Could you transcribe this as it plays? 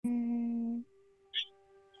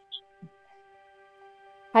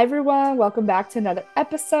Hi everyone, welcome back to another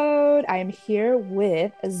episode. I am here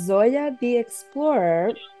with Zoya the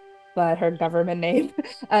Explorer, but her government name,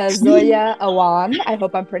 Zoya Awan. I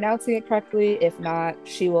hope I'm pronouncing it correctly. If not,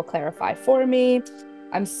 she will clarify for me.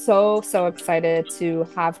 I'm so excited to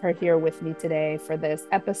have her here with me today for this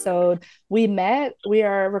episode. We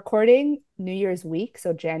are recording New Year's week,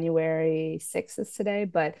 so January 6th is today,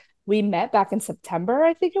 but we met back in September,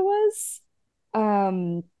 I think it was.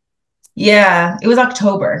 Um, Yeah, it was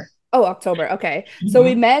October. Oh, October. Okay. So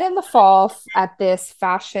we Mhm. met in the fall at this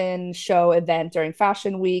fashion show event during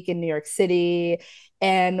Fashion Week in New York City.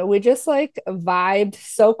 And we just like vibed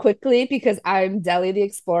so quickly because I'm Deli the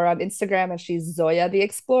Explorer on Instagram and she's Zoya the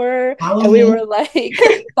Explorer. Follow And we were me. like,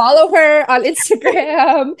 follow her on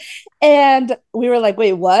Instagram. And we were like,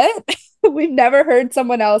 wait, what? We've never heard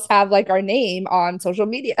someone else have like our name on social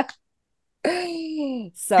media.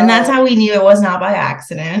 And that's So, how we knew it was not by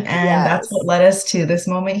accident. And that's what yes. led us to this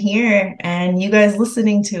moment here and you guys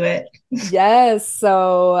listening to it. Yes.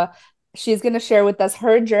 So she's going to share with us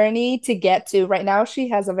her journey to get to right now. She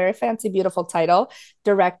has a very fancy, beautiful title,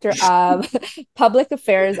 Director of Public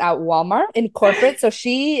Affairs at Walmart in corporate. So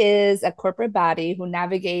she is a corporate baddie who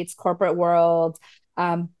navigates corporate world,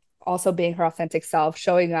 um, also being her authentic self,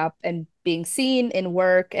 showing up and being seen in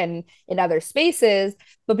work and in other spaces.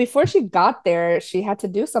 But before she got there, she had to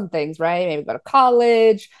do some things, right? Maybe go to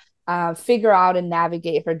college, figure out and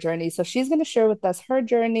navigate her journey. So she's going to share with us her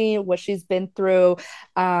journey, what she's been through,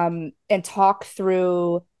 and talk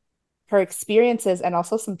through her experiences and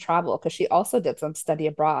also some travel because she also did some study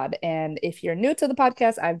abroad. And if you're new to the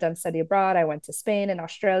podcast, I've done study abroad. I went to Spain and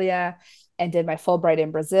Australia and did my Fulbright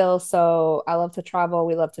in Brazil. So I love to travel.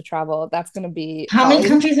 We love to travel. That's going to be How many always.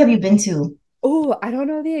 countries have you been to? Oh, I don't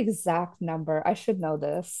know the exact number. I should know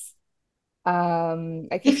this.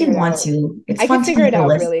 I can If you figure it want out. to, it's I can fun to figure it make a out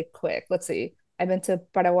list. really quick. Let's see. I've been to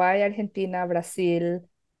Paraguay, Argentina, Brazil,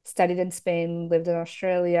 studied in Spain, lived in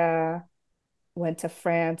Australia, went to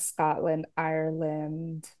France, Scotland,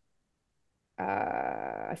 Ireland.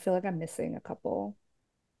 I feel like I'm missing a couple.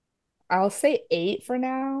 I'll say eight for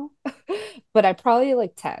now, but I probably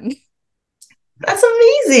like 10. That's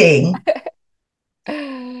amazing.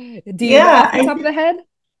 Do you know Yeah, off the top of the head?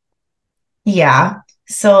 yeah.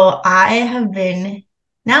 So I have been,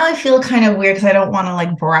 now I feel kind of weird because I don't want to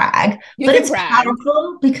like brag, You but can it's brag.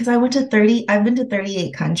 powerful because I've been to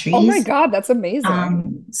 38 Oh my countries. God, that's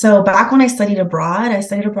amazing. So back when I studied abroad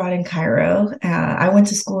in Cairo. I went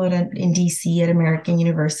to school in DC at American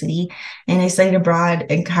University, and I studied abroad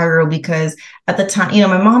in Cairo because at the time,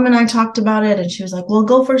 my mom and I talked about it, and she was like, "Well,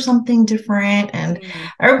 go for something different." And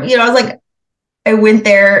Mm, I was like, I went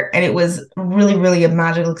there, and it was really, really a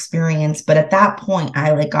magical experience. But at that point,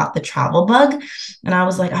 I like got the travel bug, and I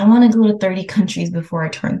was like, I want to go to 30 countries before I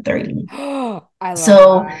turn 30. I love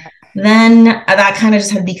So that. then that kind of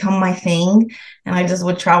just had become my thing, and I just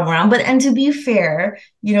would travel around. But and to be fair,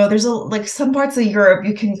 there's like some parts of Europe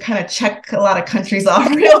you can kind of check a lot of countries off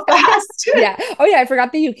real fast. Yeah. Oh yeah, I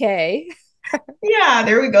forgot the UK. Yeah,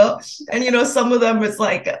 there we go. And some of them it's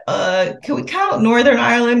like, can we count Northern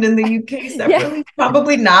Ireland and the UK Yeah. separately?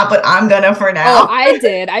 Probably not, but I'm gonna for Oh, now. I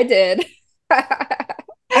did. I did.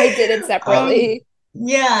 I did it Um, separately.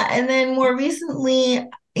 yeah, and then more recently,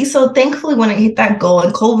 so thankfully when I hit that goal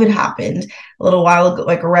and COVID happened a little while ago,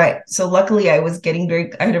 like right. So luckily I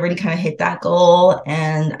had already kind of hit that goal,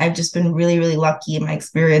 and I've just been really, really lucky in my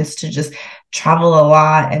experience to just travel a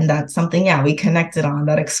lot. And that's something, yeah, we connected on.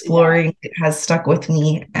 That Yeah. exploring has stuck with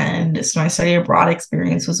me. And so my study abroad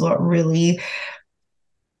experience was what really,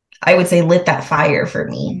 I would say, lit that fire for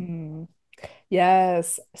me. Mm.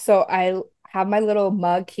 Yes. So I have my little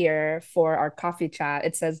mug here for our coffee chat.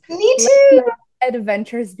 It says, Me "Let too. the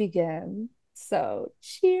adventures begin." So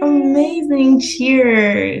Amazing. cheers.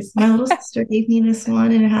 Cheers. My little sister gave me this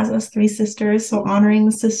one, and it has us three sisters. So honoring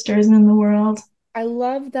the sisters in the world. I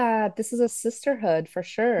love that. This is a sisterhood for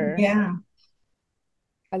sure. Yeah.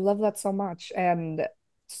 I love that so much. And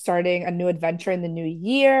starting a new adventure in the new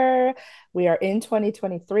year. We are in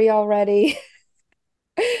 2023 already.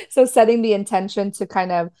 So setting the intention to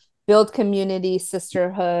kind of build community,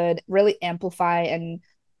 sisterhood, really amplify. And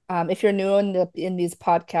if you're new in these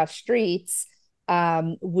podcast streets,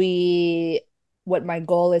 we what my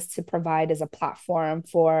goal is to provide is a platform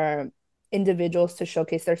for individuals to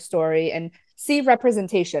showcase their story and see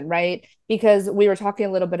representation, right? Because we were talking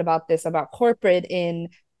a little bit about this about corporate in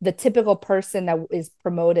the typical person that is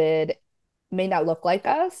promoted may not look like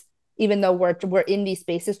us, even though we're in these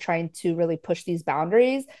spaces trying to really push these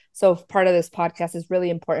boundaries. So part of this podcast is really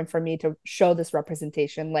important for me to show this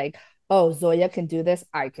representation, like, oh, Zoya can do this,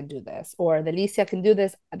 I can do this, or Delicia can do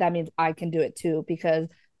this, that means I can do it too, because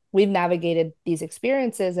we've navigated these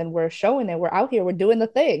experiences and we're showing it. We're out here, we're doing the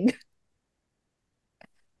thing.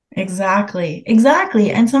 Exactly.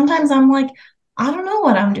 Exactly. And sometimes I'm like, I don't know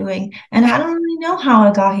what I'm doing and I don't really know how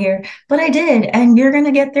I got here, but I did. And you're going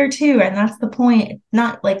to get there too. And that's the point.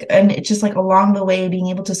 Not like, and it's just like along the way, being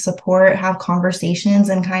able to support, have conversations,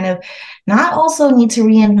 and kind of not also need to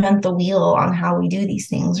reinvent the wheel on how we do these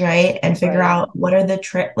things, right? And figure Right. out what are the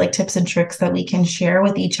like tips and tricks that we can share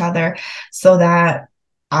with each other so that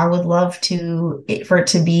I would love for it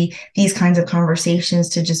to be these kinds of conversations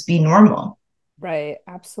to just be normal. Right.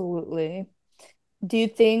 Absolutely. Do you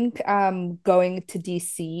think going to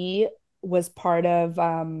DC was part of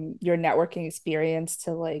your networking experience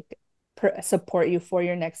to like support you for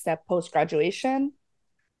your next step post graduation?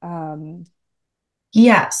 Um,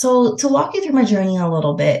 Yeah, so to walk you through my journey a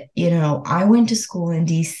little bit, I went to school in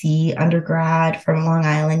DC, undergrad from Long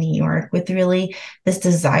Island, New York, with really this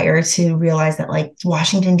desire to realize that like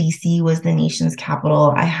Washington, DC was the nation's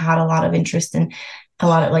capital. I had a lot of interest in a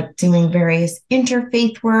lot of like doing various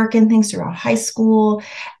interfaith work and things throughout high school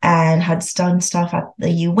and had done stuff at the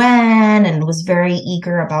UN and was very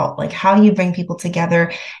eager about like how you bring people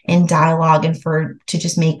together in dialogue and for to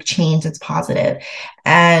just make change that's positive.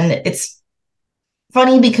 And it's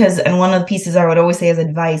funny because and one of the pieces I would always say as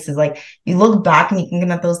advice is like you look back and you can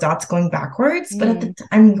connect those dots going backwards, but at the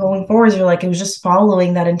mm, time going forwards, you're like it was just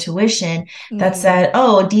following that intuition that mm, said,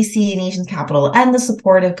 oh, DC nation's capital, and the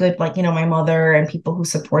support of good like my mother and people who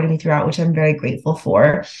supported me throughout, which I'm very grateful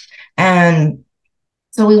for. And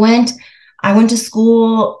so I went to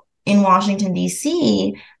school in Washington,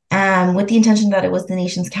 D.C., with the intention that it was the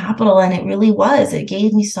nation's capital. And it really was. It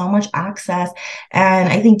gave me so much access. And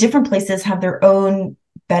I think different places have their own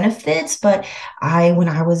benefits, but I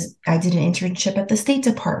did an internship at the State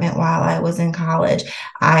Department while I was in college.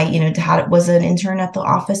 Was an intern at the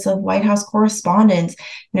Office of White House Correspondence,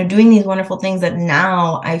 doing these wonderful things that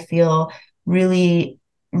now I feel really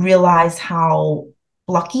realize how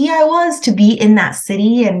lucky I was to be in that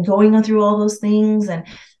city and going through all those things. And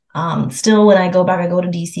still, when I go back, I go to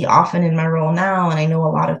DC often in my role now, and I know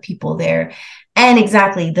a lot of people there. And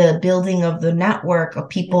exactly the building of the network of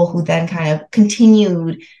people who then kind of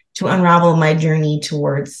continued to unravel my journey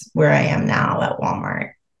towards where I am now at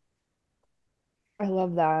Walmart. I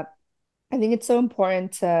love that. I think it's so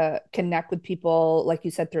important to connect with people, like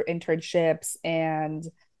you said, through internships and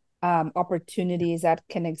opportunities that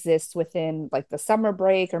can exist within like the summer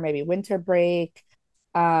break or maybe winter break.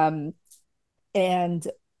 Um, and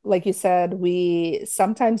like you said, we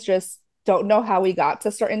sometimes just don't know how we got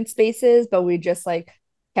to certain spaces, but we just like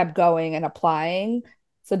kept going and applying.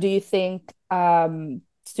 So do you think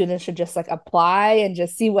students should just like apply and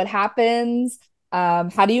just see what happens?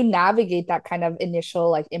 How do you navigate that kind of initial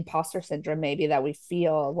like imposter syndrome maybe that we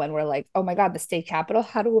feel when we're like, oh my God, the state capital?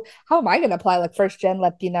 How am I gonna apply like first gen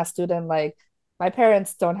Latina student? Like my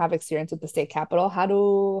parents don't have experience with the state capital. How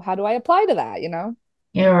do I apply to that, you know?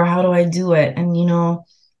 Or how do I do it? And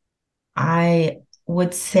I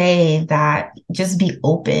would say that just be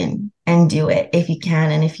open and do it if you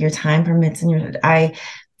can and if your time permits. I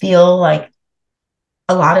feel like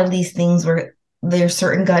a lot of these things where there's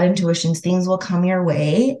certain gut intuitions, things will come your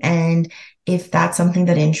way. And if that's something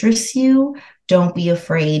that interests you, don't be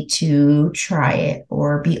afraid to try it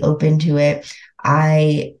or be open to it.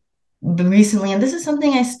 I recently, and this is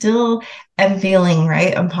something I still am feeling,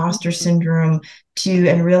 right? Imposter syndrome too,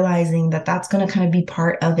 and realizing that that's going to kind of be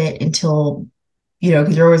part of it until,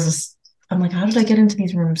 because you're always this. I'm like, how did I get into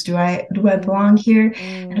these rooms? Do I belong Mm, here?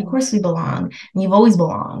 And of mm, course we belong, and you've always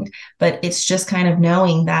belonged. But it's just kind of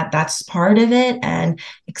knowing that that's part of it and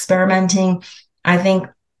experimenting. I think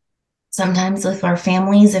sometimes with our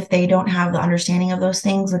families, if they don't have the understanding of those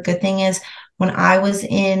things, the good thing is when I was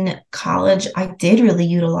in college, I did really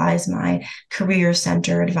utilize my career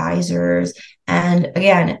center advisors. And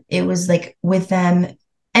again, it was like with them,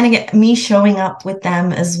 and again, me showing up with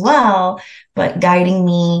them as well, but guiding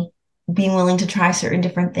me, being willing to try certain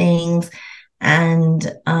different things.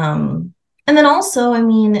 And then also, I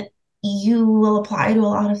mean, you will apply to a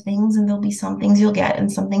lot of things and there'll be some things you'll get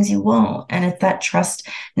and some things you won't. And it's that trust.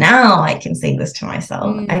 Now I can say this to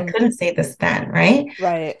myself. I mm, couldn't say this then, right?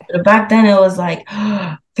 right. But back then it was like,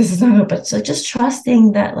 oh, this is not good. But so just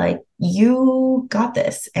trusting that like you got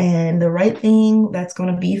this and the right thing that's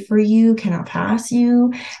going to be for you cannot pass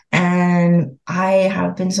you. And I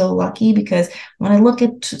have been so lucky because when I look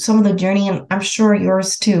at some of the journey, and I'm sure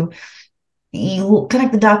yours too, you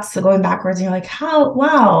connect the dots to going backwards and you're like, how,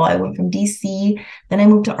 wow, I went from DC, then I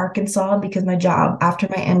moved to Arkansas because my job after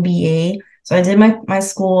my MBA. So I did my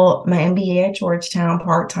MBA at Georgetown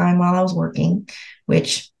part-time while I was working,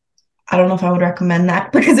 which I don't know if I would recommend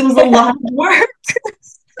that because it was a lot of work.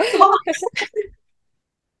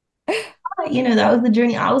 That was the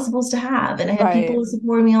journey I was supposed to have, and I had people Right. who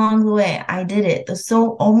supported me along the way. I did it. There's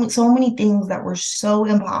so many things that were so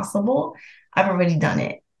impossible. I've already done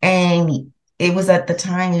it, and it was at the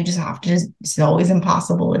time you just have to it's always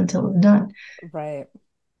impossible until it's done. Right.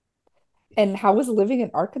 And how was living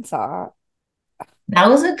in Arkansas? That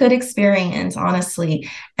was a good experience, honestly,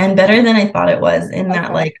 and better than I thought it was. In that,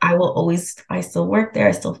 Okay. like, I still work there.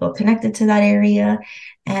 I still feel connected to that area.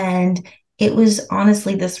 And it was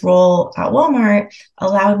honestly, this role at Walmart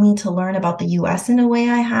allowed me to learn about the US in a way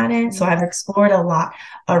I hadn't. So I've Mm. explored a lot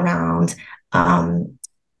around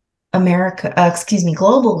America, excuse me,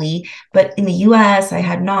 globally, but in the US, I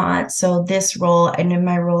had not. So this role, and in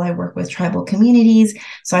my role, I work with tribal communities.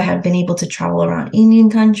 So I have been able to travel around Indian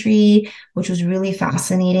country, which was really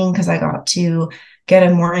fascinating because I got to get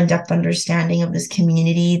a more in-depth understanding of this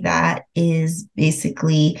community that is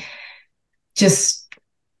basically just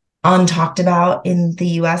untalked about in the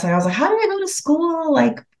US. I was like, how did I go to school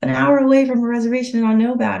like an hour away from a reservation and not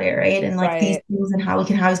know about it, right? And like these Right. things and how we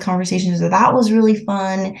can have these conversations. So that was really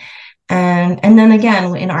fun. And then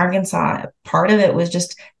again in Arkansas, part of it was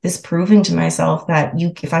just this proving to myself that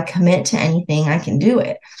if I commit to anything, I can do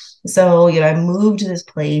it. So, I moved to this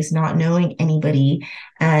place not knowing anybody.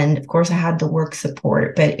 And of course, I had the work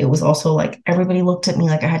support, but it was also like everybody looked at me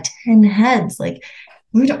like I had 10 heads. Like,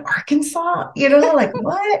 moved to Arkansas, like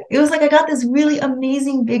what? It was like I got this really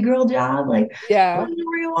amazing big girl job, like, oh, Yeah. you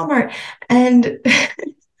work at Walmart. And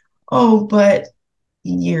oh, but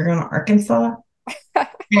you're going to Arkansas?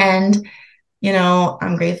 And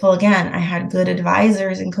I'm grateful again. I had good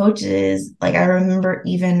advisors and coaches. Like I remember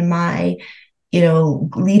even my,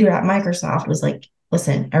 leader at Microsoft was like,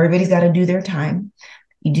 listen, everybody's got to do their time.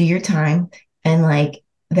 You do your time and like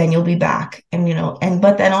then you'll be back. And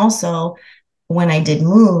but then also when I did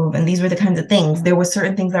move, and these were the kinds of things, there were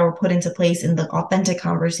certain things that were put into place in the authentic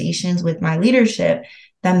conversations with my leadership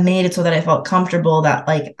that made it so that I felt comfortable that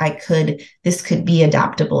like this could be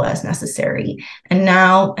adaptable as necessary. And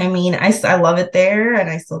now, I mean, I love it there and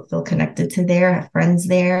I still feel connected to there. I have friends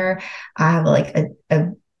there. I have like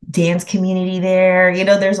a dance community there.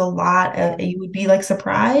 There's a lot of, Yeah. you would be like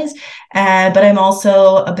surprised. But I'm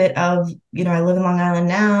also a bit of, I live in Long Island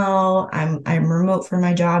now. I'm remote for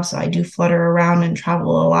my job, so I do flutter around and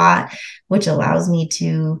travel a lot, which allows me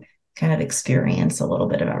to kind of experience a little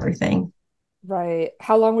bit of everything. Right.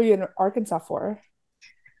 How long were you in Arkansas for?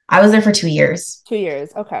 I was there for 2 years. 2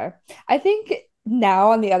 years. Okay. I think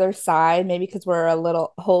now on the other side, maybe because we're a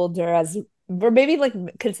little older, as we're maybe like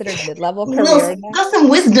considered mid-level career now. Got some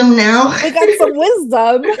wisdom now. We got some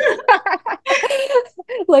wisdom.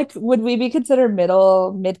 Like, would we be considered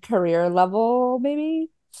mid-career level, maybe?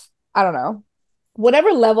 I don't know.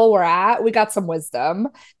 Whatever level we're at, we got some wisdom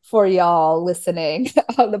for y'all listening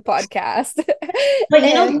on the podcast. But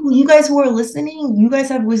And you guys who are listening, you guys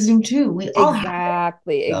have wisdom too. We all have it.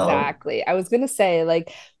 exactly, So exactly. I was gonna say,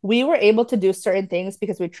 like, we were able to do certain things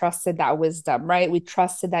because we trusted that wisdom, right? We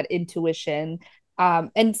trusted that intuition.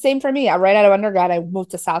 And same for me. Right out of undergrad, I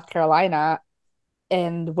moved to South Carolina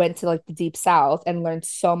and went to like the deep south and learned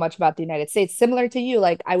so much about the United States. Similar to you,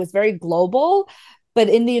 like I was very global, but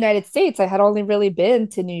in the United States, I had only really been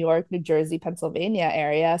to New York, New Jersey, Pennsylvania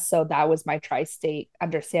area. So that was my tri-state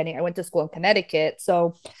understanding. I went to school in Connecticut,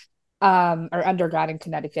 so or undergrad in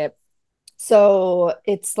Connecticut. So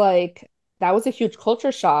it's like that was a huge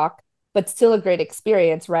culture shock, but still a great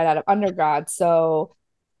experience right out of undergrad. So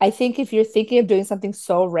I think if you're thinking of doing something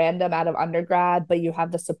so random out of undergrad, but you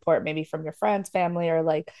have the support maybe from your friends, family, or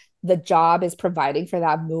like the job is providing for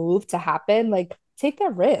that move to happen, like take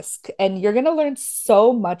that risk and you're going to learn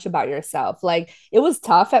so much about yourself. Like it was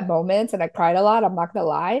tough at moments and I cried a lot, I'm not going to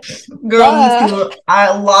lie, girl, me but too.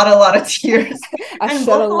 A lot of tears. I And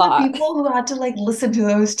shed a both of the lot. people who had to like listen to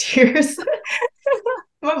those tears.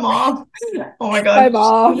 My mom. Oh my My God. She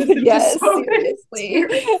mom, listened to yes, so many seriously.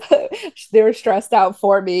 tears. They were stressed out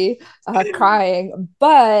for me, crying.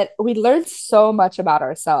 But we learned so much about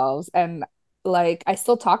ourselves. And like, I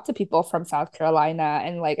still talk to people from South Carolina,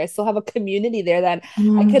 and like, I still have a community there that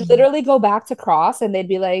I could Mm. literally go back to cross and they'd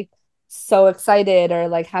be like so excited or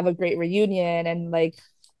like have a great reunion. And like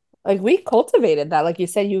we cultivated that. Like you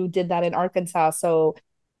said, you did that in Arkansas. So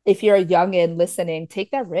if you're a youngin listening,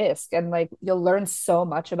 take that risk and like you'll learn so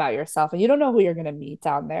much about yourself and you don't know who you're gonna meet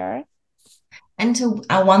down there. And to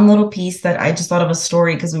one little piece that I just thought of a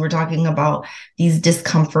story because we were talking about these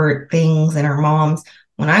discomfort things and our moms.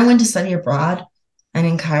 When I went to study abroad and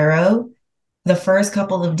in Cairo, the first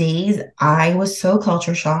couple of days, I was so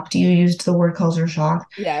culture shocked. You used the word culture shock.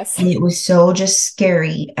 Yes. And it was so just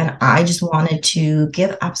scary. And I just wanted to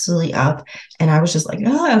give absolutely up. And I was just like,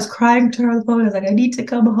 oh, I was crying to her on the phone. I was like, I need to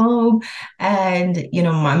come home. And,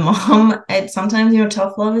 my mom, and sometimes,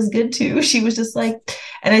 tough love is good too. She was just like,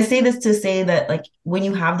 and I say this to say that, like, when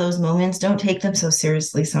you have those moments, don't take them so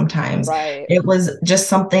seriously sometimes. Right. It was just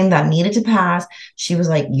something that needed to pass. She was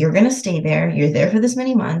like, you're going to stay there. You're there for this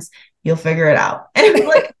many months. You'll figure it out. And it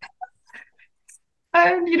was like,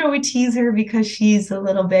 we tease her because she's a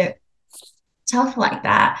little bit tough like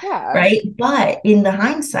that, Yeah. right? But in the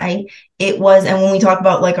hindsight, it was, and when we talk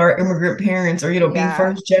about like our immigrant parents or, being Yeah.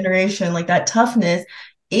 first generation, like that toughness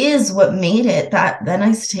is what made it that then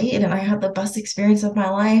I stayed and I had the best experience of my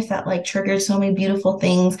life that like triggered so many beautiful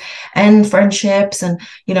things and friendships. And,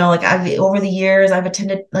 like I've over the years, I've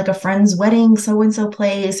attended like a friend's wedding, so and so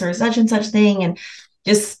place or such and such thing. And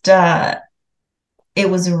just, it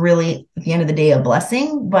was really at the end of the day a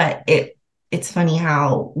blessing, but it's funny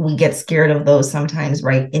how we get scared of those sometimes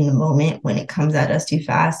right in the moment when it comes at us too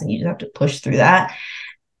fast and you just have to push through that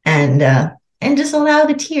and just allow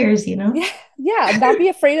the tears. Yeah. Yeah. Not be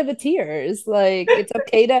afraid of the tears. Like it's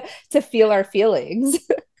okay to feel our feelings.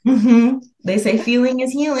 They say feeling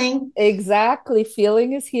is healing. Exactly.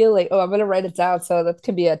 Feeling is healing. Oh, I'm gonna write it down so that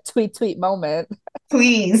can be a tweet moment.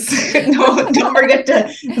 Please don't forget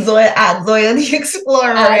to Zoya at Zoya the At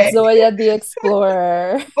Explorer. Zoya the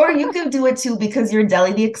Explorer. Or you could do it too because you're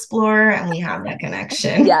Deli the Explorer and we have that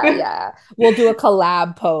connection. Yeah, yeah. We'll do a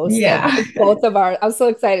collab post of Yeah. both of our. I'm so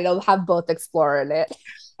excited. I'll have both Explorer in it.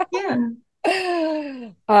 Yeah.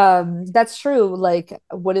 That's true. Like,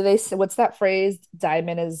 what do they say? What's that phrase?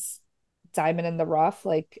 Diamond in the rough.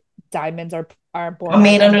 Like diamonds are born out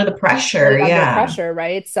Made under the pressure. under Yeah. pressure,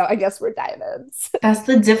 right? So I guess we're diamonds. That's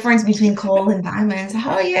the difference between coal and diamonds.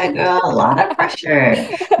 Oh yeah, girl, a lot of pressure.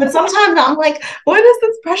 But sometimes I'm like, when is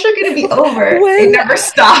this pressure going to be over? It When never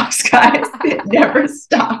stops, guys. It never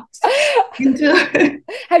stops.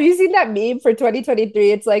 have you seen that meme for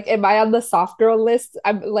 2023? It's like, am I on the soft girl list?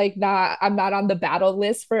 I'm not on the battle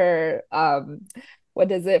list for what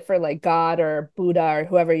is it for like God or Buddha or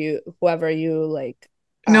whoever you like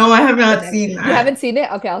No, I have not connect. seen You that. haven't seen it?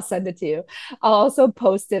 Okay, I'll send it to you. I'll also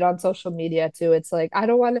post it on social media too. It's like I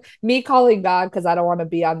don't want me calling God because I don't want to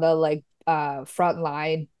be on the like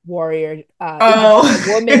frontline warrior independent Oh,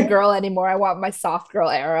 woman girl anymore. I want my soft girl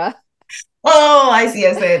era. oh, I see.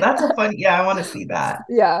 I see. That's a funny. Yeah, I want to see that.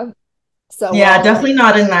 Yeah. So Yeah, definitely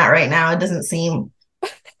not in that right now. It doesn't seem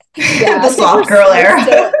yeah, the I think soft girl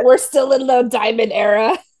era. we're still in the diamond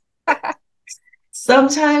era.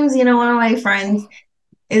 Sometimes, one of my friends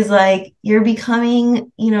is like you're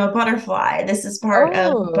becoming, a butterfly. This is part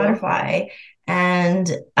of Oh, butterfly. And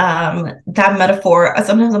that metaphor,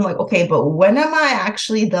 sometimes I'm like, okay, but when am I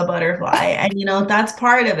actually the butterfly? And that's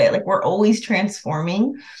part of it. Like we're always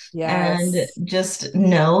transforming and yes. just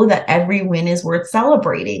know that every win is worth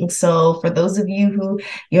celebrating. So for those of you who,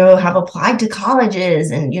 have applied to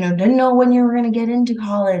colleges and, didn't know when you were going to get into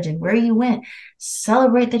college and where you went,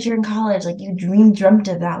 celebrate that you're in college. Like you dreamt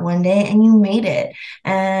of that one day and you made it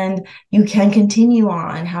and you can continue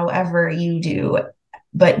on however you do.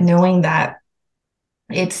 But knowing that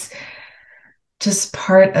it's just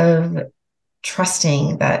part of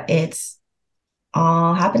trusting that it's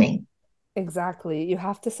all happening. Exactly. You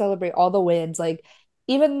have to celebrate all the wins. Like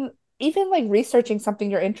even like researching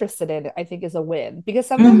something you're interested in, I think is a win because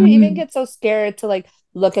sometimes we even Mm-hmm. get so scared to like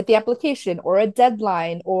look at the application or a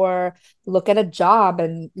deadline or look at a job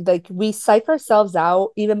and like we psych ourselves out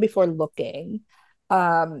even before looking.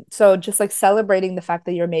 So just like celebrating the fact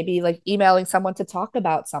that you're maybe like emailing someone to talk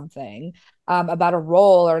about something, about a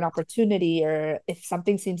role or an opportunity, or if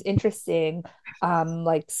something seems interesting,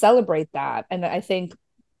 like celebrate that. And I think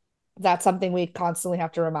that's something we constantly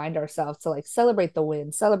have to remind ourselves to like celebrate the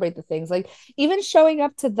wins, celebrate the things. Like even showing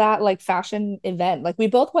up to that like fashion event, like we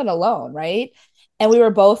both went alone, right? And we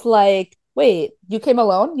were both like, "Wait, you came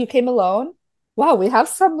alone? You came alone? Wow, we have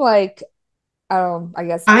some like I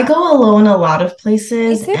guess I go alone a lot of me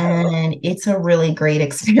places too." and it's a really great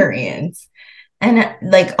experience. And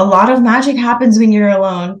like a lot of magic happens when you're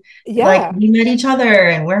alone. Like Yeah. we met each other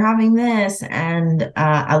and we're having this and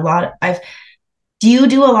a lot I've do you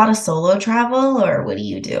do a lot of solo travel or what do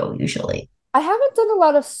you do usually? I haven't done a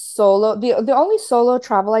lot of solo. The only solo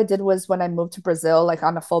travel I did was when I moved to Brazil, like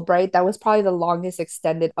on a Fulbright. That was probably the longest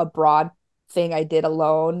extended abroad thing I did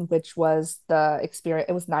alone, which was the experience.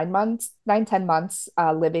 It was 9 months, 9, 10 months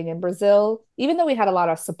living in Brazil. Even though we had a lot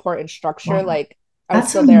of support and structure, Wow. like I was That's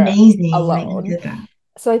still there amazing that you alone. did that.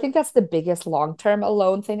 So I think that's the biggest long-term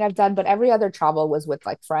alone thing I've done, but every other travel was with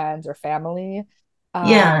like friends or family.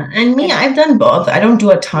 Yeah, and me, And I've done both. I don't do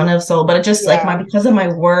a ton of solo, but it just like my yeah, because of my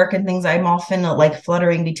work and things, I'm often like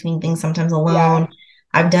fluttering between things, sometimes yeah, alone.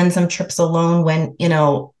 I've done some trips alone when,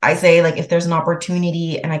 I say like if there's an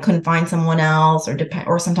opportunity and I couldn't find someone else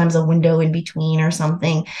or sometimes a window in between or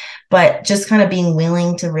something. But just kind of being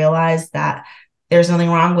willing to realize that there's nothing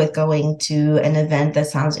wrong with going to an event that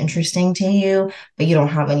sounds interesting to you, but you don't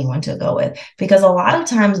have anyone to go with. Because a lot of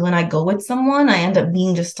times when I go with someone, I end up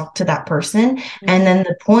being just stuck to that person. And mhm, then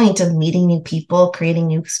the point of meeting new people,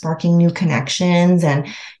 sparking new connections, and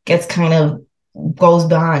gets kind of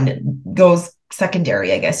goes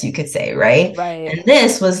secondary, I guess you could say, right? right. And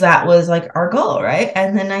that was like our goal, right?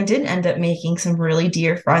 And then I did end up making some really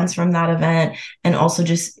dear friends from that event and also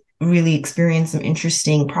just really experienced some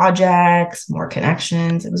interesting projects, more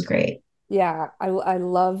connections. It was great. Yeah, I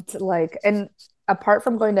loved like, and apart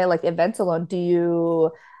from going to like events alone, do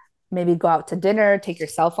you maybe go out to dinner, take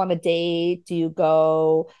yourself on a date? Do you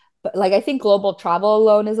go, but like I think global travel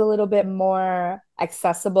alone is a little bit more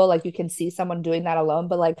accessible. Like you can see someone doing that alone,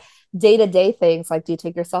 but like day-to-day things, like do you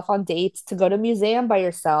take yourself on dates to go to museum by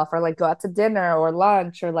yourself or like go out to dinner or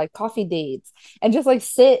lunch or like coffee dates and just like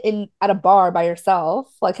sit in at a bar by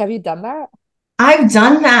yourself? Like have you done that? I've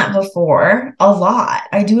done that before a lot.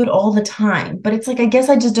 I do it all the time, but it's like, I guess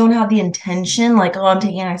I just don't have the intention, like, oh, I'm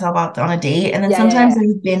taking myself out on a date. And then Yeah, yeah, sometimes yeah.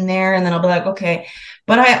 I've been there and then I'll be like, okay.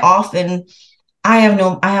 But I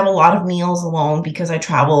have a lot of meals alone because I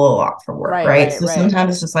travel a lot for work, Right, right? right, So right.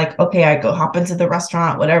 sometimes it's just like, okay, I go hop into the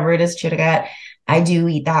restaurant, whatever it is, chit chat. I do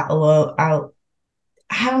eat that alone. I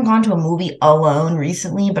haven't gone to a movie alone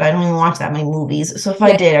recently, but I don't even watch that many movies. So if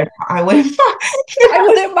I Yeah, did, I wouldn't. I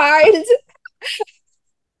wouldn't mind.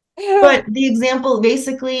 But the example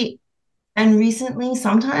basically, and recently,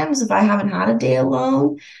 sometimes if I haven't had a day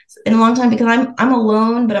alone in a long time, because I'm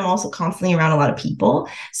alone, but I'm also constantly around a lot of people.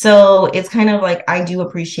 So it's kind of like I do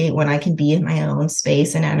appreciate when I can be in my own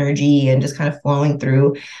space and energy and just kind of flowing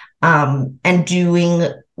through and doing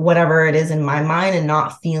whatever it is in my mind and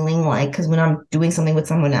not feeling like because when I'm doing something with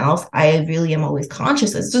someone else, I really am always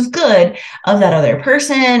conscious. It's just good of that other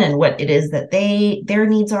person and what it is that their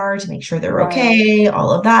needs are to make sure they're Right. okay,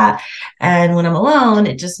 all of that. And when I'm alone,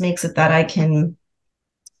 it just makes it that I can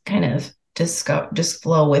kind of just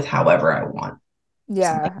flow with however I want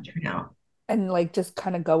something Yeah. to turn out. And like just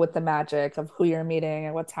kind of go with the magic of who you're meeting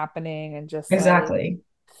and what's happening and just like Exactly.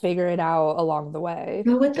 figure it out along the way.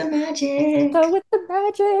 Go with the Go magic. with the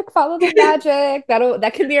magic, follow the magic.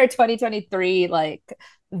 That can be our 2023 like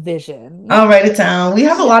vision. I'll write it down. We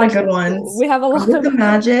have a Yeah. lot of good ones. We have a Go lot with of the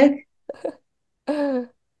magic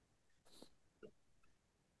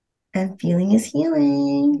and feeling is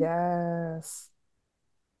healing. yes.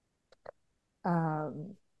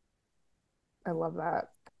 Um, I love that.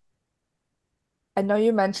 I know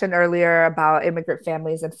you mentioned earlier about immigrant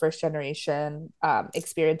families and first generation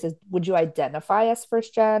experiences. Would you identify as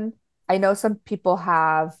first gen? I know some people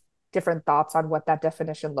have different thoughts on what that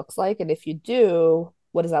definition looks like. And if you do,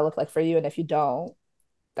 what does that look like for you? And if you don't,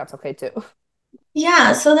 that's okay too.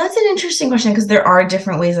 Yeah, so that's an interesting question because there are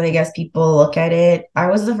different ways that I guess people look at it. I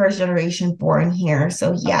was the first generation born here,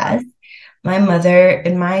 so Okay. yes. My mother,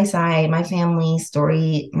 in my side, my family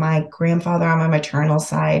story, my grandfather on my maternal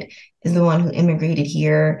side is the one who immigrated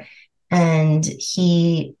here. And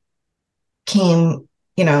he came,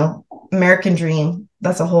 American dream.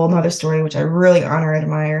 That's a whole nother story, which I really honor and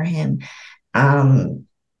admire him. Um,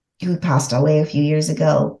 who passed away a few years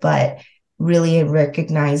ago, but really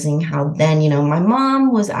recognizing how then, my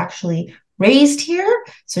mom was actually raised here.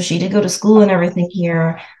 So she did go to school and everything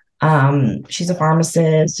here. She's a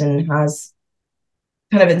pharmacist and has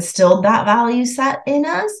kind of instilled that value set in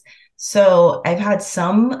us. So I've had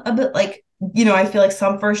some a bit like, I feel like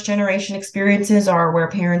some first generation experiences are where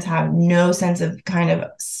parents have no sense of kind of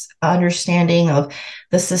understanding of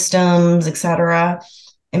the systems, etc.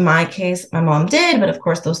 In my case, my mom did, but of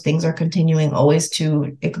course, those things are continuing always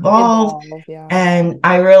to evolve. Evolve, yeah. And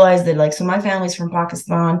I realized that, like, so my family's from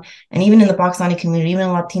Pakistan, and even in the Pakistani community, even in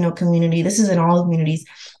the Latino community, this is in all communities,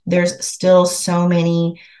 there's still so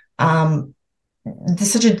many um,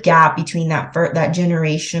 there's such a gap between that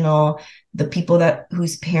generational the people that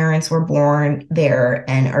whose parents were born there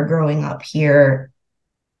and are growing up here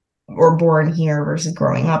or born here versus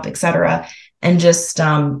growing up, etc. And just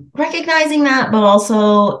recognizing that, but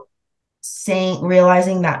also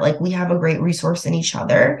realizing that like we have a great resource in each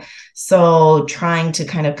other. So trying to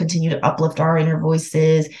kind of continue to uplift our inner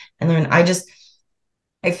voices. And then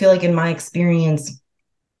I feel like in my experience,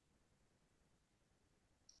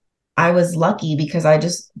 I was lucky because I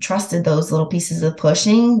just trusted those little pieces of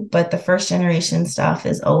pushing, but the first generation stuff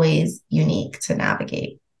is always unique to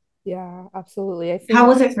navigate. Yeah, absolutely. I How think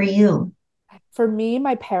was it for you? for me,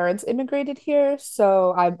 my parents immigrated here,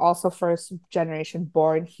 so I'm also first generation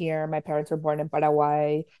born here. My parents were born in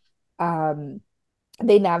Paraguay. Um,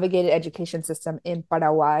 they navigated education system in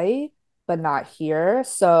Paraguay, but not here.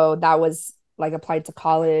 So that was like applied to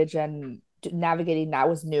college and navigating that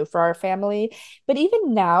was new for our family. But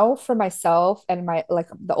even now for myself and my like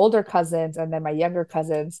the older cousins and then my younger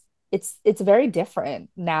cousins, it's very different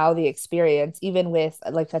now the experience, even with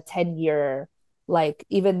like a 10-year, like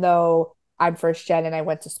even though I'm first gen and I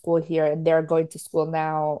went to school here and they're going to school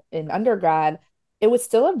now in undergrad, it was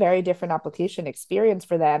still a very different application experience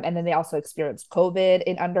for them. And then they also experienced COVID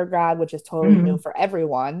in undergrad, which is totally new Mhm. for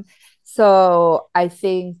everyone. So I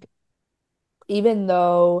think even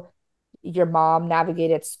though your mom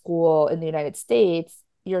navigated school in the United States,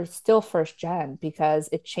 you're still first gen because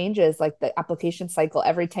it changes like the application cycle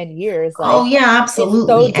every 10 years. Oh Like yeah, it's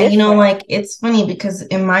so absolutely. And different. like it's funny because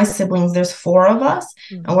in my siblings, there's four of us,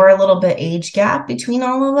 and we're Mhm. a little bit age gap between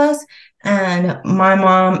all of us. And my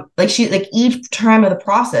mom, like she, like each time of the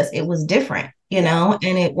process, it was different, Yeah.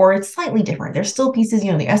 and it's slightly different. There's still pieces,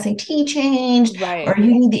 the SAT changed, or Right.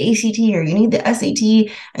 you need the ACT, or you need the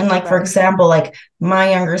SAT. And like for Right. example, like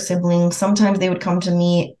my younger siblings, sometimes they would come to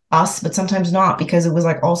me, us, but sometimes not because it was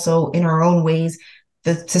like also in our own ways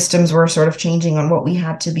the systems were sort of changing on what we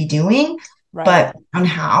had to be doing, Right. but on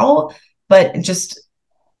how, but just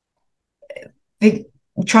the,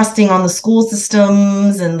 trusting on the school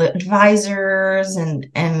systems and the advisors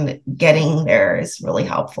and getting there is really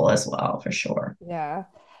helpful as well, for sure. Yeah.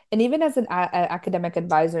 And even as an academic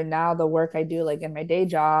advisor now, the work I do like in my day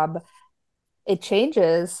job, it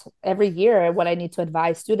changes every year what I need to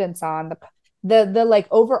advise students on. The like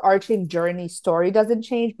overarching journey story doesn't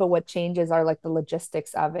change, but what changes are like the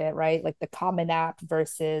logistics of it, right? Like the Common App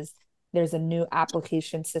versus there's a new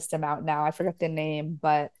application system out now. I forget the name,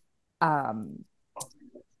 but um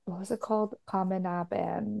what was it called? Common App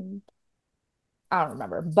and I don't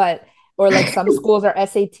remember, but or like some schools are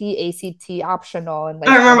SAT, ACT optional and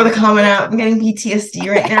I like remember the others comment out. I'm getting PTSD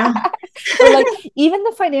right now. or like even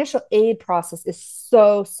the financial aid process is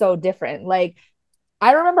so different. Like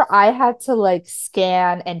I remember I had to like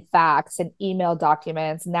scan and fax and email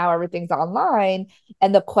documents. Now everything's online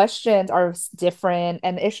and the questions are different.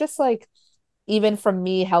 And it's just like, even from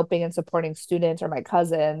me helping and supporting students or my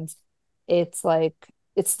cousins, it's like,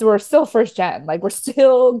 we're still first gen. Like we're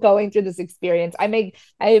still going through this experience. I may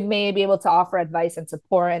be able to offer advice and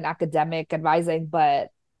support and academic advising, but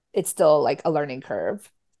it's still like a learning curve.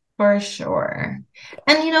 For sure.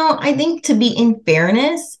 And I think to be in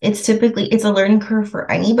fairness, it's a learning curve for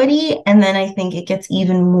anybody. And then I think it gets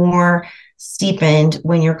even more steepened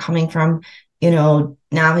when you're coming from,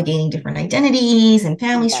 navigating different identities and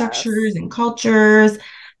family Yes. structures and cultures.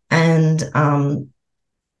 And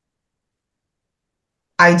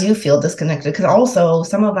I do feel disconnected because also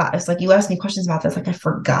some of that, it's like you asked me questions about this, like I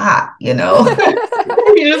forgot,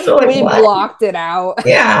 You're just like, We what? blocked it out.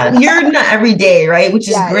 Yeah, you're not every day, right? Which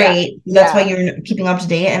is Yeah, yeah, great. That's why yeah. you're keeping up to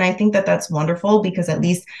date. And I think that that's wonderful because at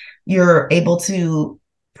least you're able to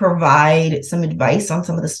provide some advice on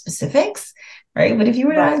some of the specifics, right? But if you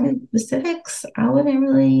were to ask Right. me specifics, I wouldn't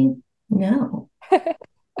really know.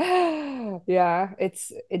 Yeah,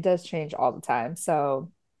 it does change all the time.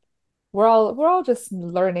 So we're all just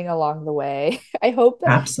learning along the way. I,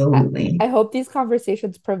 Absolutely. I hope these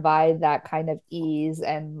conversations provide that kind of ease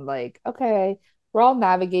and like, okay, we're all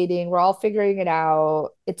navigating, we're all figuring it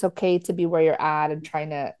out. It's okay to be where you're at and trying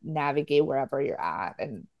to navigate wherever you're at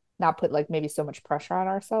and not put like maybe so much pressure on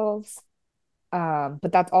ourselves.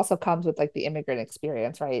 But that also comes with like the immigrant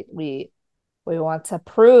experience, right? We want to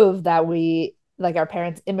prove that we like our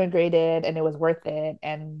parents immigrated and it was worth it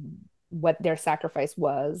and what their sacrifice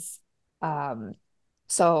was. Um,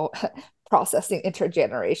 so processing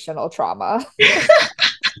intergenerational trauma.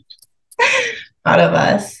 Out of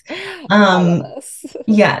us. All of Um, us.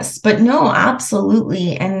 yes, but no,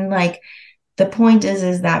 absolutely. And like the point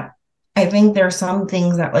is that I think there are some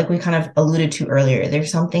things that, like we kind of alluded to earlier,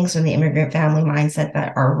 there's some things from the immigrant family mindset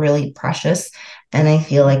that are really precious. And I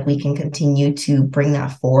feel like we can continue to bring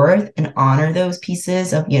that forth and honor those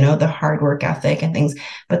pieces of, the hard work ethic and things.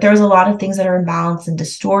 But there's a lot of things that are imbalanced and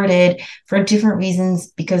distorted for different reasons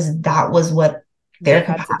because that was what They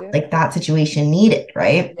had to do. like that situation needed,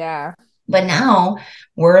 right? Yeah. But now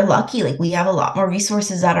we're lucky, like we have a lot more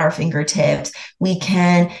resources at our fingertips. We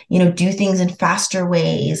can, do things in faster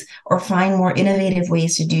ways or find more innovative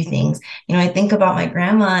ways to do things. I think about my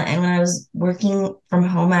grandma and when I was working from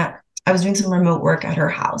home I was doing some remote work at her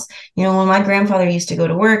house. You know, when my grandfather used to go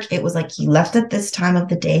to work, it was like he left at this time of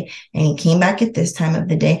the day and he came back at this time of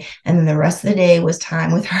the day. And then the rest of the day was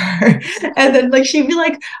time with her. And then like she'd be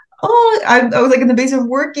like, oh, I was like in the basement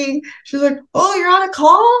working. She was like, oh, you're on a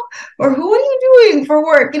call? Or who are you doing for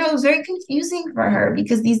work? You know, it was very confusing for her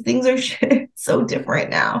because these things are so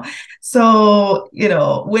different now. So, you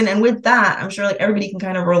know, and with that, I'm sure like everybody can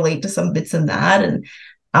kind of relate to some bits in that. And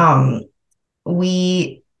um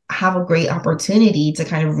we have a great opportunity to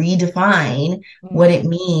kind of redefine what it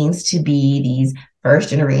means to be these first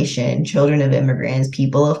generation children of immigrants,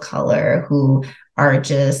 people of color who are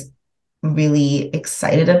just really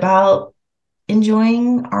excited about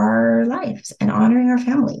enjoying our lives and honoring our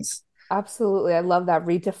families. Absolutely. I love that,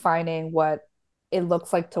 redefining what it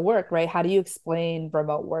looks like to work, right? How do you explain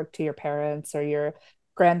remote work to your parents or your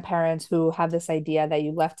grandparents who have this idea that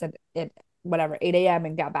you left at whatever 8 a.m.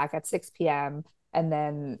 and got back at 6 p.m. and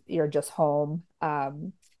then you're just home,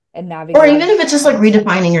 and Or even navigating. if it's just like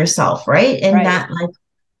redefining yourself, right? And Right. that like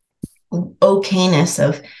okayness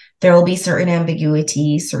of there will be certain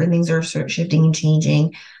ambiguities, certain things are sort of shifting and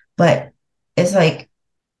changing, but it's like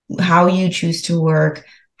how you choose to work,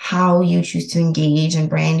 how you choose to engage and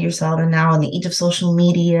brand yourself. And now in the age of social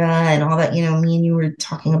media and all that, you know, me and you were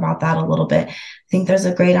talking about that a little bit. I think there's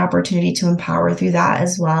a great opportunity to empower through that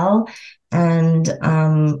as well. And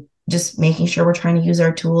just making sure we're trying to use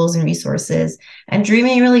our tools and resources and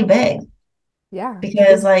dreaming really big. Yeah.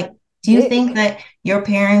 Because like, do you think Big. that your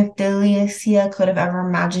parent Delicia could have ever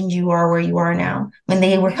imagined you are where you are now when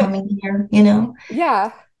they were coming here, you know?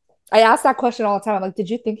 Yeah. I ask that question all the time. I'm like, did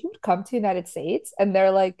you think you would come to the United States? And they're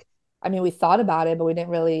like, I mean, we thought about it, but we didn't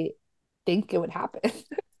really think it would happen.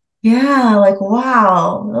 Yeah, like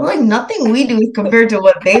wow. Like nothing we do is compared to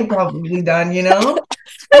what they've probably done, you know?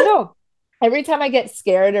 I know. Every time I get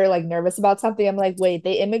scared or like nervous about something, I'm like, wait,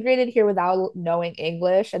 they immigrated here without knowing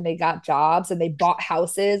English and they got jobs and they bought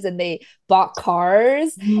houses and they bought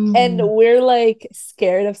cars. And Mm, we're like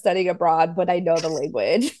scared of studying abroad, but I know the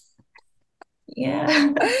language.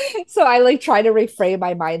 yeah. So I like try to reframe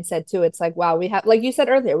my mindset too. It's like, wow, we have, like you said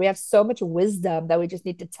earlier, we have so much wisdom that we just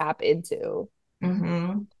need to tap into.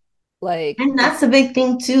 Hmm. Like, And it's, that's a big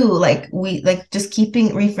thing too. Like we like just keeping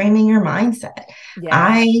reframing your mindset. yeah.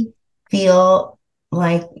 I feel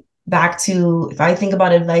like back to if I think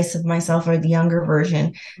about advice of myself or the younger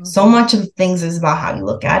version, so Hmm. much of things is about how you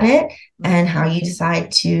look at it and how Hmm. you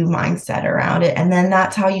decide to mindset around it. And then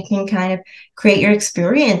that's how you can kind of create your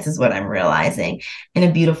experience, is what I'm realizing in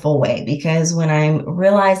a beautiful way. Because when I'm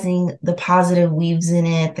realizing the positive weaves in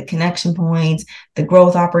it, the connection points, the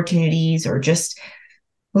growth opportunities, or just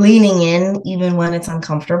leaning in even when it's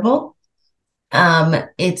uncomfortable.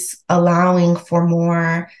 It's allowing for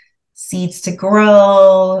more seeds to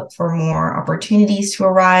grow, for more opportunities to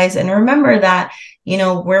arise. And remember that, you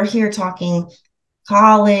know, we're here talking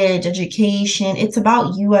college, education. It's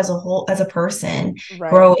about you as a whole, as a person Right.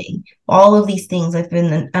 growing. All of these things I've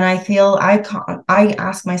been, and I feel I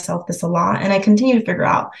ask myself this a lot, and I continue to figure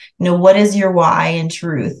out, you know, what is your why and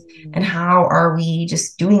truth, and Mm. how are we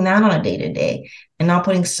just doing that on a day to day, and not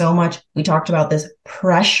putting so much. We talked about this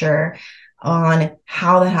pressure on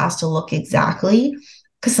how that has to look exactly.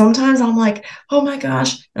 Because sometimes I'm like, oh my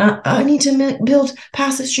gosh, I need to build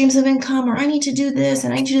passive streams of income, or I need to do this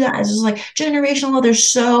and I need to do that. It's just like generational.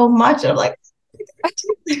 There's so much. I'm like,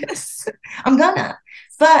 do this. I'm gonna.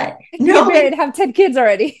 But Get knowing, married, have 10 kids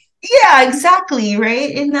already. yeah, exactly,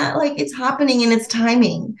 right? And that like it's happening in its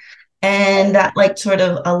timing. And Right. that like sort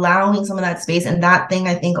of allowing some of that space. And that thing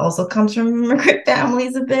I think also comes from immigrant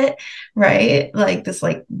families a bit, right? Like this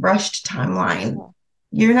like rushed timeline.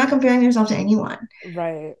 You're not comparing yourself to anyone.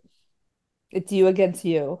 Right. It's you against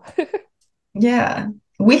you. Yeah.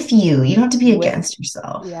 With you. You don't have to be With, against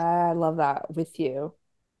yourself. yeah, I love that. With you.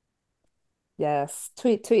 Yes.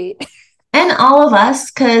 Tweet, tweet. And all of us,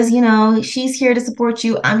 because, you know, she's here to support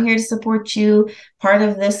you. I'm here to support you. Part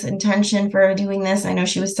of this intention for doing this, I know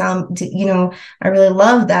she was telling, you know, I really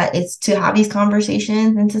love that it's to have these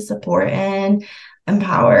conversations and to support and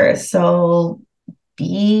empower. So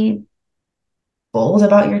be bold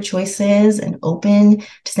about your choices and open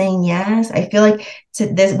to saying yes. I feel like to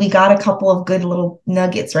this, we got a couple of good little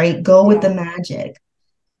nuggets, right? Go with the Yeah. magic,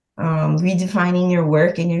 redefining your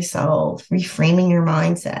work and yourself, reframing your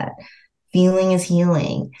mindset. Feeling is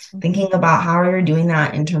healing. Mhm. Thinking about how you're doing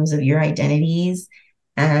that in terms of your identities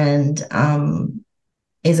and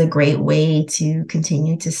is a great way to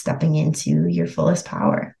continue to stepping into your fullest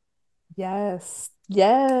power. Yes.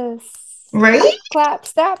 Yes. Right? Clap,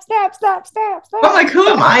 snap, snap, snap, snap, I'm snap. like, who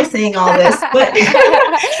am I saying all this? But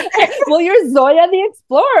Well, you're Zoya the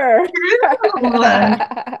Explorer. true.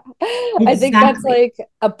 I think that's Exactly. like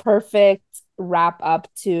a perfect wrap up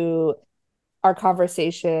to our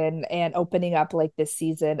conversation and opening up like this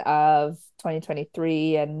season of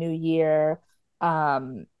 2023 and new year,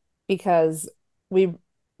 um because we,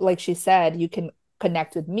 like she said, you can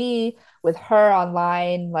connect with me, with her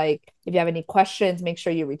online. Like if you have any questions, make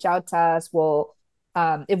sure you reach out to us. We'll,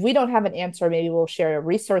 if we don't have an answer, maybe we'll share a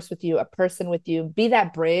resource with you, a person with you, be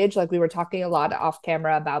that bridge. Like we were talking a lot off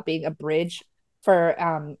camera about being a bridge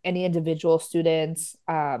for any individual students,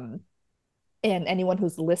 and anyone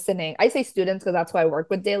who's listening. I say students because that's who I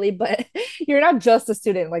work with daily, but you're not just a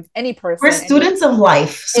student, like any We're person, any, students of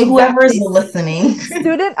life. So whoever is exactly, listening.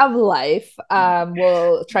 student of life,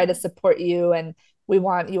 will try to support you, and we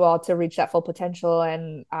want you all to reach that full potential.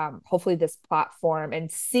 And hopefully this platform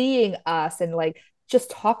and seeing us and like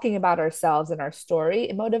just talking about ourselves and our story,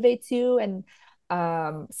 it motivates you. And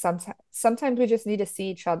sometimes we just need to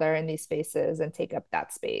see each other in these spaces and take up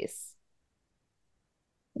that space.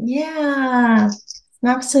 Yeah.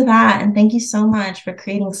 Snaps to that. And thank you so much for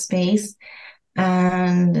creating space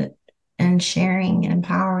and sharing and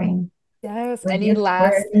empowering. Yes. We're Any here for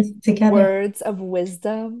last this together. words of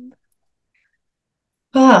wisdom?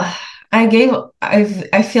 Oh, I feel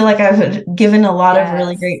like I've given a lot of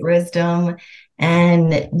really Yes. great wisdom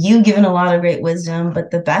and you've given a lot of great wisdom.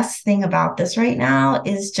 But the best thing about this right now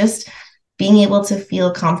is just being able to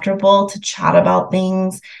feel comfortable to chat about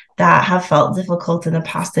things that have felt difficult in the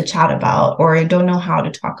past to chat about, or I don't know how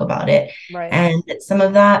to talk about it. Right. And some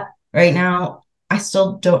of that right now, I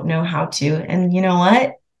still don't know how to. And you know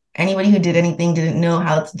what? Anybody who did anything didn't know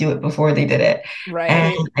how to do it before they did it. And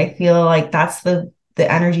Right. I feel like that's the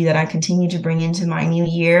energy that I continue to bring into my new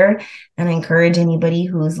year. And I encourage anybody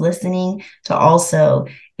who's listening to also,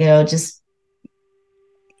 just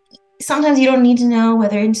sometimes you don't need to know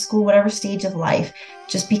whether in school, whatever stage of life,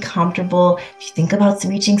 just be comfortable. If you think about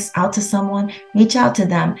reaching out to someone, reach out to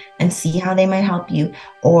them and see how they might help you,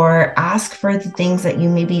 or ask for the things that you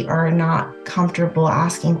maybe are not comfortable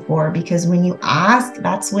asking for. Because when you ask,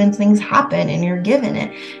 that's when things happen and you're given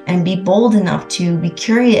it. And be bold enough to be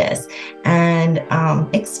curious and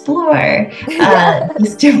explore Yeah.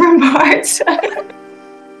 these different parts. And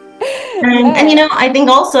Yeah. I think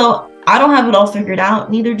also I don't have it all figured out,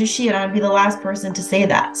 neither does she, and I'd be the last person to say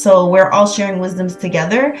that. So we're all sharing wisdoms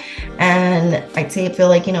together. And I'd say I feel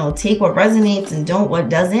like, take what resonates and don't what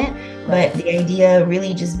doesn't. But Right. the idea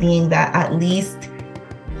really just being that at least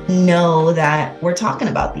know that we're talking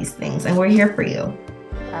about these things and we're here for you.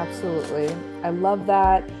 Absolutely. I love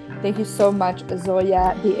that. Thank you so much,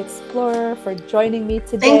 Zoya the Explorer, for joining me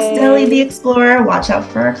Thanks, Deli the today. Explorer. Watch out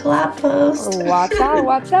for our collab post. Watch out,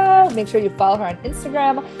 watch out. Make sure you follow her on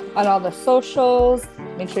Instagram, on all the socials.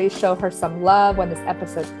 Make sure you show her some love when this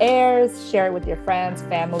episode airs. Share it with your friends,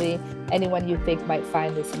 family, anyone you think might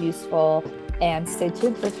find this useful. And stay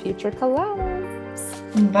tuned for future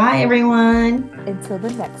collabs. Bye, everyone. Until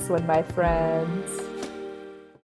the next one, my friends.